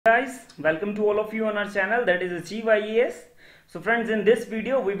Guys, welcome to all of you on our channel, that is Achieve IAS. So friends, in this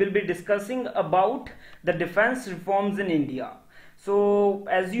video we will be discussing about the defense reforms in India. So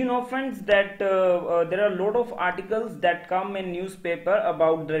as you know friends that there are a lot of articles that come in newspaper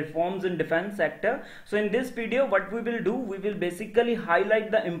about the reforms in defense sector. So in this video what we will do, we will basically highlight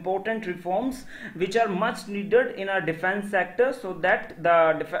the important reforms which are much needed in our defense sector so that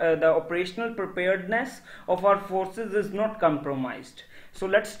the operational preparedness of our forces is not compromised. So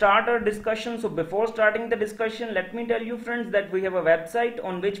let's start our discussion. So before starting the discussion, let me tell you friends that we have a website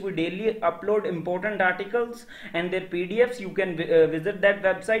on which we daily upload important articles and their PDFs. You can visit that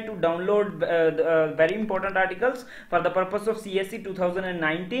website to download very important articles for the purpose of CSE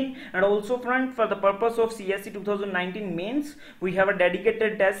 2019, and also friends, for the purpose of CSE 2019 mains, we have a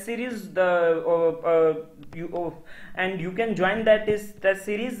dedicated test series. And you can join that test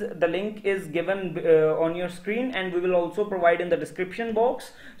series. The link is given on your screen, and we will also provide in the description box.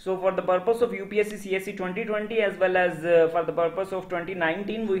 So for the purpose of UPSC CSE 2020 as well as for the purpose of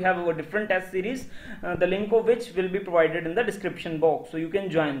 2019, we have a different test series, the link of which will be provided in the description box, so you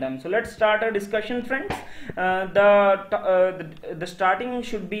can join them. So let's start our discussion friends. The starting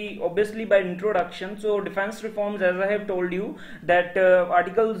should be obviously by introduction. So defense reforms, as I have told you, that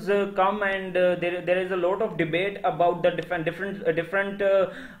articles come and there is a lot of debate about the different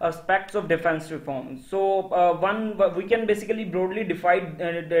aspects of defense reforms. So we can basically broadly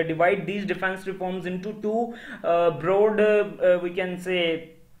divide these defense reforms into two broad, we can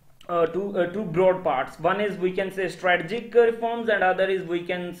say two broad parts. One is, we can say, strategic reforms, and other is, we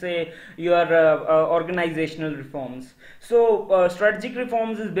can say, your organizational reforms. So strategic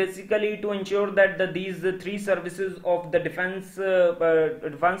reforms is basically to ensure that these three services of the defense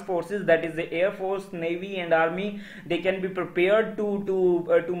forces, that is the Air Force, Navy and Army, they can be prepared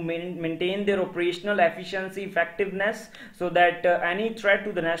to maintain their operational efficiency, effectiveness, so that any threat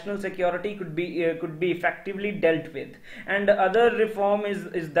to the national security could be effectively dealt with. And the other reform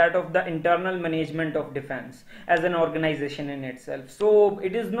is that of the internal management of defense as an organization in itself. So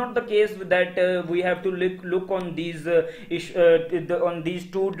it is not the case that we have to look on these on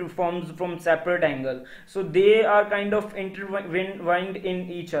these two reforms from separate angle. So they are kind of intertwined in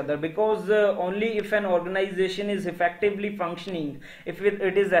each other, because only if an organization is effectively functioning, if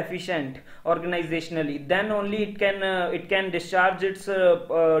it is efficient organizationally, then only it can discharge its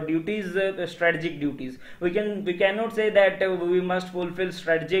duties, strategic duties. We cannot say that we must fulfill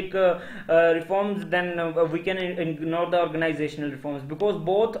strategic reforms, then we can ignore the organizational reforms, because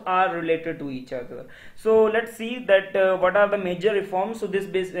both are related to each other. So let's see that what are the major reforms. So this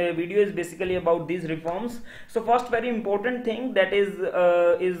video is basically about these reforms. So first very important thing, that is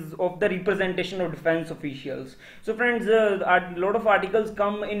of the representation of defense officials. So friends, a lot of articles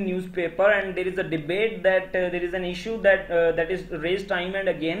come in newspaper, and there is a debate that there is an issue that is raised time and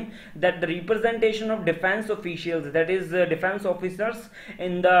again, that the representation of defense officials, that is defense officers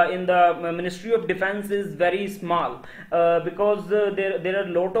in the Ministry of Defense, is very small, because there are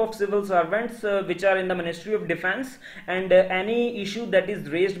a lot of civil servants which are in the Ministry of Defense, and any issue that is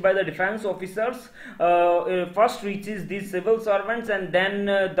raised by the defense officers first reaches these civil servants, and then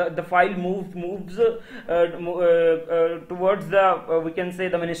the file moves towards the we can say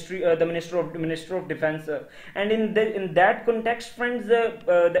the Minister of Defense, and in that context friends,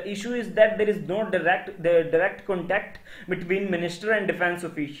 the issue is that there is no direct contact between minister and defense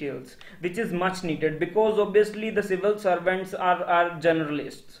officials, which is much needed, because obviously the civil servants are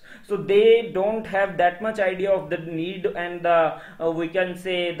generalists, so they don't have that much idea of the need and the we can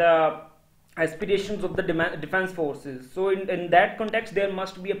say the aspirations of the defense forces. So in that context, there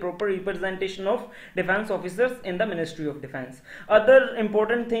must be a proper representation of defense officers in the Ministry of Defense. Other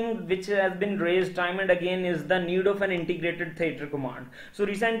important thing which has been raised time and again is the need of an integrated theatre command. So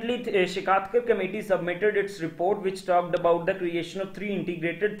recently Shikatkar committee submitted its report, which talked about the creation of 3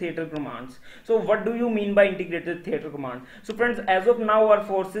 integrated theatre commands. So what do you mean by integrated theatre command? So friends, as of now our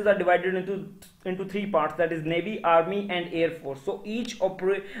forces are divided into 3 parts, that is Navy, Army and Air Force. So each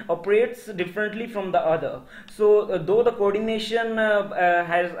operates differently from the other. So though the coordination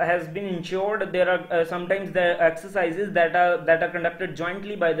has been ensured, there are sometimes the exercises that are conducted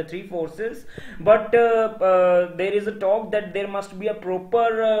jointly by the 3 forces, but there is a talk that there must be a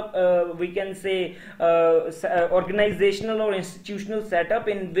proper we can say organizational or institutional setup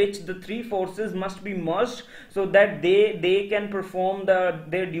in which the 3 forces must be merged, so that they can perform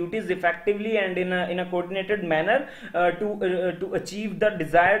their duties effectively, and in a coordinated manner to achieve the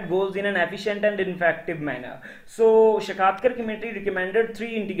desired goals in an efficient and effective manner. So Shakatkar committee recommended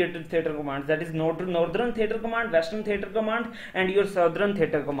 3 integrated theater commands, that is northern theater command, western theater command, and your southern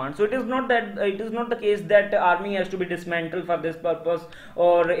theater command. So it is not the case that army has to be dismantled for this purpose,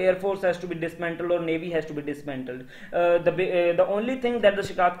 or air force has to be dismantled, or navy has to be dismantled. The only thing that the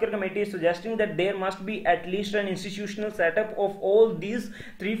Shakatkar committee is suggesting, that there must be at least an institutional setup of all these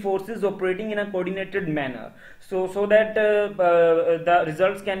 3 forces operating in a coordinated manner, so that the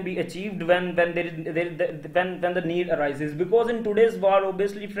results can be achieved when the need arises. Because in today's war,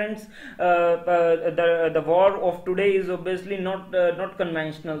 obviously friends, the war of today is obviously not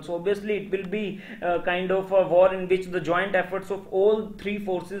conventional. So obviously it will be kind of a war in which the joint efforts of all 3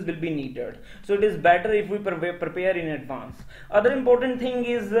 forces will be needed. So it is better if we prepare in advance. Other important thing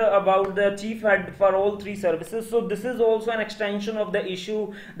is about the chief head for all 3 services. So this is also an extension of the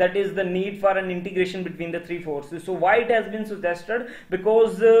issue, that is the need for an integration between the 3 forces. So why it has been suggested?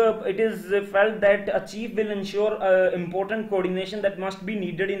 Because it is felt that a chief will ensure important coordination that must be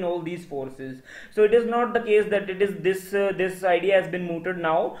needed in all these forces. So it is not the case that it is this idea has been mooted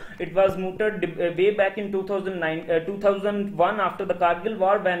now. It was mooted way back in 2001 after the Kargil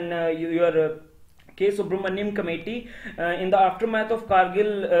war, when your K. Subramaniam committee, in the aftermath of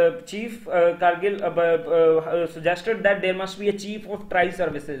Kargil, chief Kargil suggested that there must be a chief of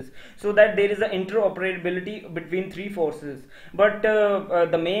tri-services, so that there is an interoperability between 3 forces. But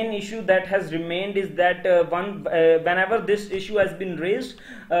the main issue that has remained is that whenever this issue has been raised,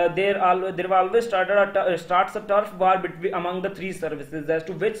 there always starts a turf war among the 3 services as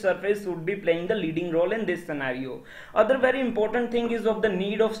to which service would be playing the leading role in this scenario. Other very important thing is of the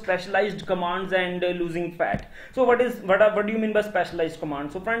need of specialized commands and losing fat. So what do you mean by specialized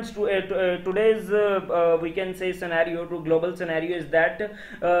command? So friends, today's we can say scenario, to global scenario, is that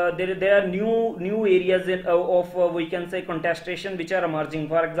there are new areas of we can say contestation which are emerging.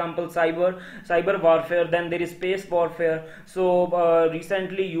 For example, cyber warfare, then there is space warfare. So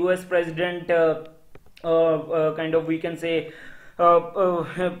recently US President kind of we can say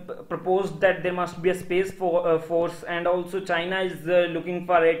proposed that there must be a space force, and also China is looking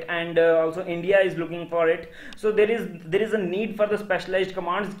for it, and also India is looking for it. So there is a need for the specialized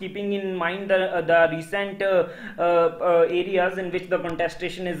commands, keeping in mind the recent areas in which the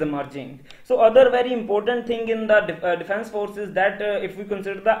contestation is emerging. So other very important thing in the defense force is that if we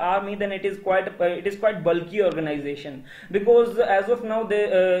consider the army, then it is quite bulky organization, because as of now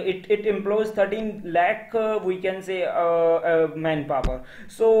it employs 13 lakh we can say manpower.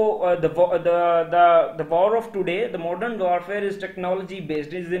 So the war of today, the modern warfare, is technology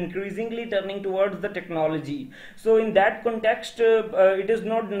based, is increasingly turning towards the technology. So in that context, it is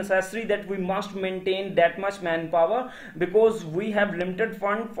not necessary that we must maintain that much manpower, because we have limited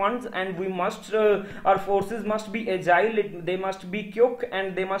funds, and we must our forces must be agile, they must be quick,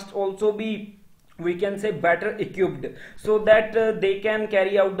 and they must also be, we can say, better equipped, so that they can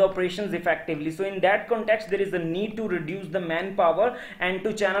carry out the operations effectively. So in that context, there is a need to reduce the manpower and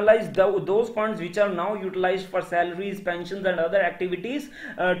to channelize those funds which are now utilized for salaries, pensions, and other activities,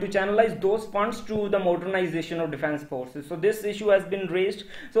 to channelize those funds to the modernization of defense forces. So this issue has been raised.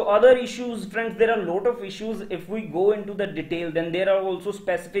 So other issues, friends, there are a lot of issues. If we go into the detail, then there are also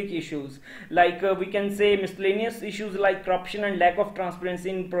specific issues, like we can say miscellaneous issues like corruption and lack of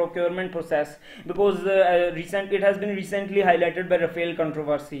transparency in procurement process, because it has been recently highlighted by Rafael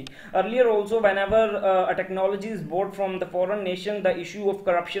controversy. Earlier also, whenever a technology is bought from the foreign nation, the issue of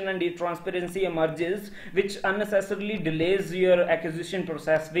corruption and transparency emerges, which unnecessarily delays your acquisition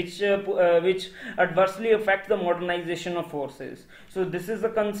process, which adversely affects the modernization of forces. So this is a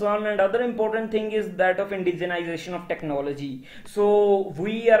concern. And other important thing is that of indigenization of technology. So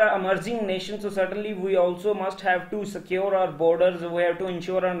we are an emerging nation, so certainly we also must have to secure our borders, we have to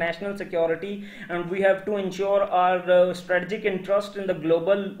ensure our national security, and we have to ensure our strategic interest in the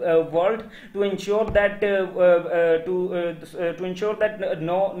global world, to ensure that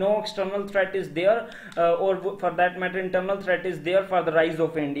no external threat is there, or for that matter internal threat is there for the rise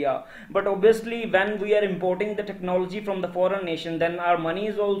of India. But obviously when we are importing the technology from the foreign nation, then our money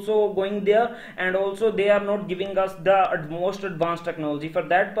is also going there, and also they are not giving us the most advanced technology. For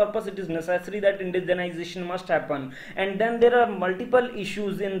that purpose, it is necessary that indigenization must happen. And then there are multiple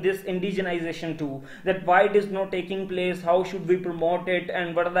issues in this indigenization too, that why it is not taking place, how should we promote it,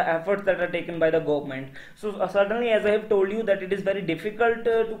 and what are the efforts that are taken by the government. So certainly, as I have told you, that it is very difficult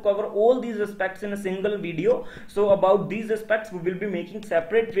to cover all these aspects in a single video. So about these aspects we will be making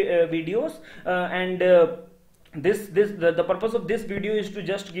separate videos, and the purpose of this video is to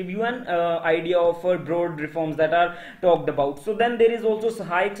just give you an idea of broad reforms that are talked about. So then there is also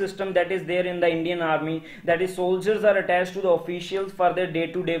Sahayak system that is there in the Indian army, that is soldiers are attached to the officials for their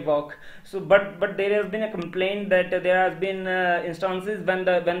day-to-day work. So but there has been a complaint that there has been instances when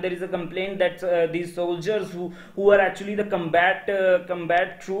there is a complaint that these soldiers who are actually the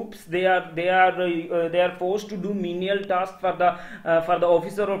combat troops, they are forced to do menial tasks for the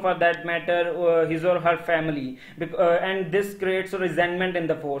officer, or for that matter his or her family, and this creates a resentment in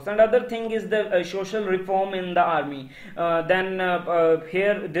the force. And other thing is the social reform in the army.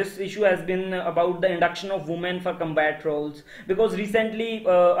 Here this issue has been about the induction of women for combat roles, because recently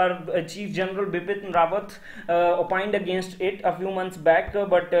our Chief General Bipin Rawat opined against it a few months back,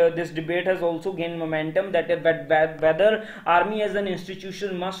 but this debate has also gained momentum, that whether army as an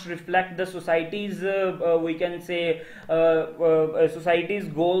institution must reflect the society's we can say society's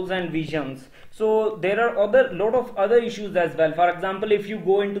goals and visions. So there are lot of other issues as well. For example, if you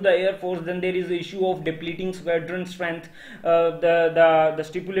go into the Air Force, then there is the issue of depleting squadron strength. The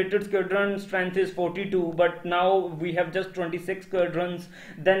stipulated squadron strength is 42, but now we have just 26 squadrons.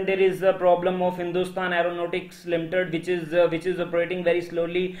 Then there is a problem of Hindustan Aeronautics Limited, which is operating very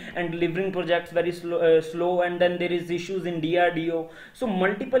slowly and delivering projects very slow. And then there is issues in DRDO. So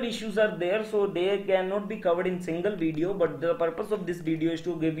multiple issues are there, so they cannot be covered in single video, but the purpose of this video is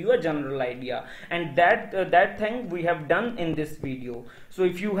to give you a general idea, and that thing we have done in this video. So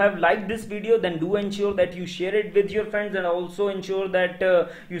if you have liked this video, then do ensure that you share it with your friends, and also ensure that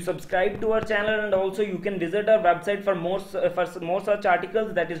you subscribe to our channel, and also you can visit our website for more such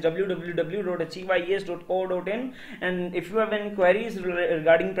articles, that is www.achieveias.co.in. and if you have any queries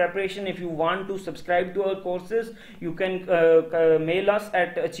regarding preparation, if you want to subscribe to our courses, you can mail us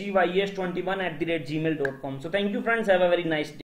at achieveias21@gmail.com. So thank you friends, have a very nice day.